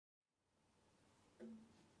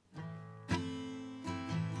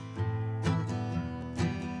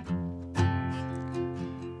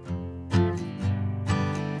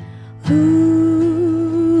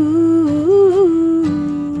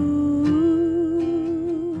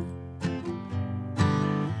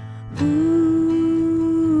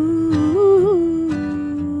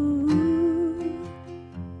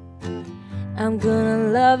I'm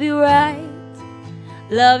gonna love you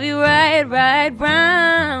right, right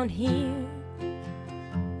round here.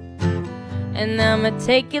 And I'ma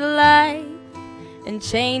take your life and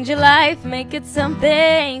change your life, make it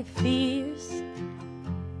something fierce.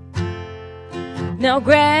 No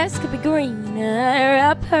grass could be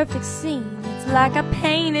greener, a perfect scene. It's like I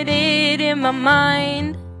painted it in my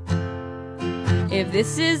mind. If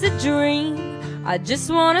this is a dream, I just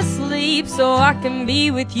wanna sleep so I can be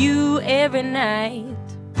with you every night.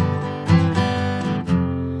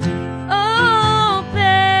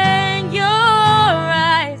 Open your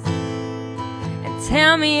eyes and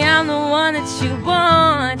tell me I'm the one that you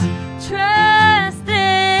want. Trust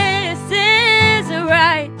this is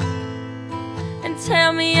right, and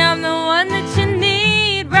tell me I'm the one that you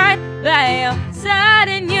need right by your side,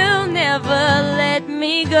 and you'll never let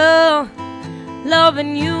me go.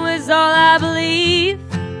 Loving you is all I believe,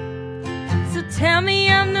 so tell me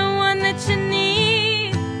I'm the one that you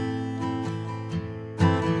need.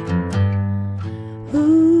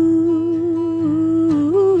 Ooh.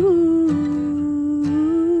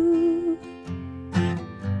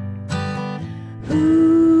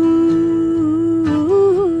 Ooh.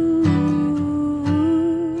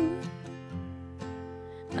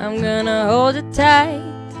 I'm gonna hold you tight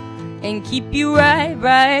and keep you right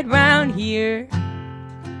round here.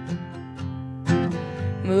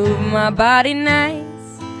 Move my body nice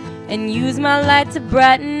and use my light to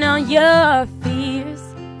brighten all your fears.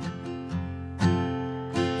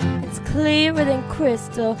 It's clearer than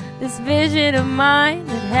crystal, this vision of mine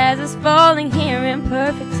that has us falling here in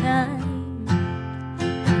perfect time.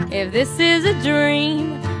 If this is a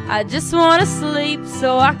dream, I just wanna sleep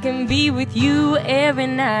so I can be with you every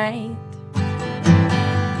night.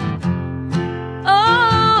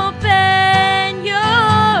 Open your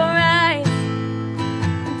eyes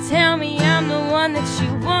and tell me I'm the one that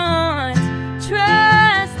you want.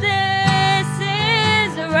 Trust this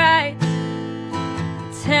is right.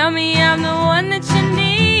 Tell me I'm the one that you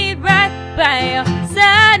need right by your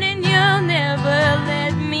side, and you'll never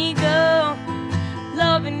let me go.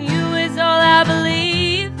 Loving you is all I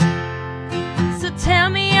believe, so tell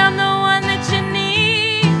me I'm the one that you need.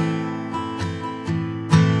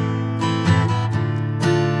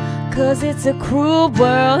 'Cause it's a cruel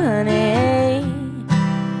world, honey,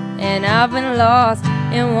 and I've been lost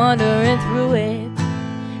and wandering through it.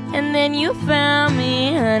 And then you found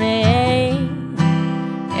me, honey,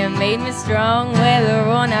 and made me strong whether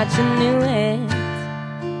or not you knew it.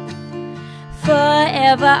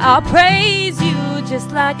 Forever I'll praise you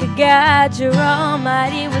just like a God. You're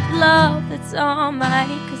almighty with love that's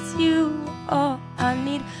almighty, 'cause you are all I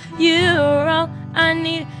need. You're all I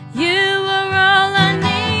need. You are all I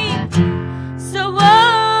need.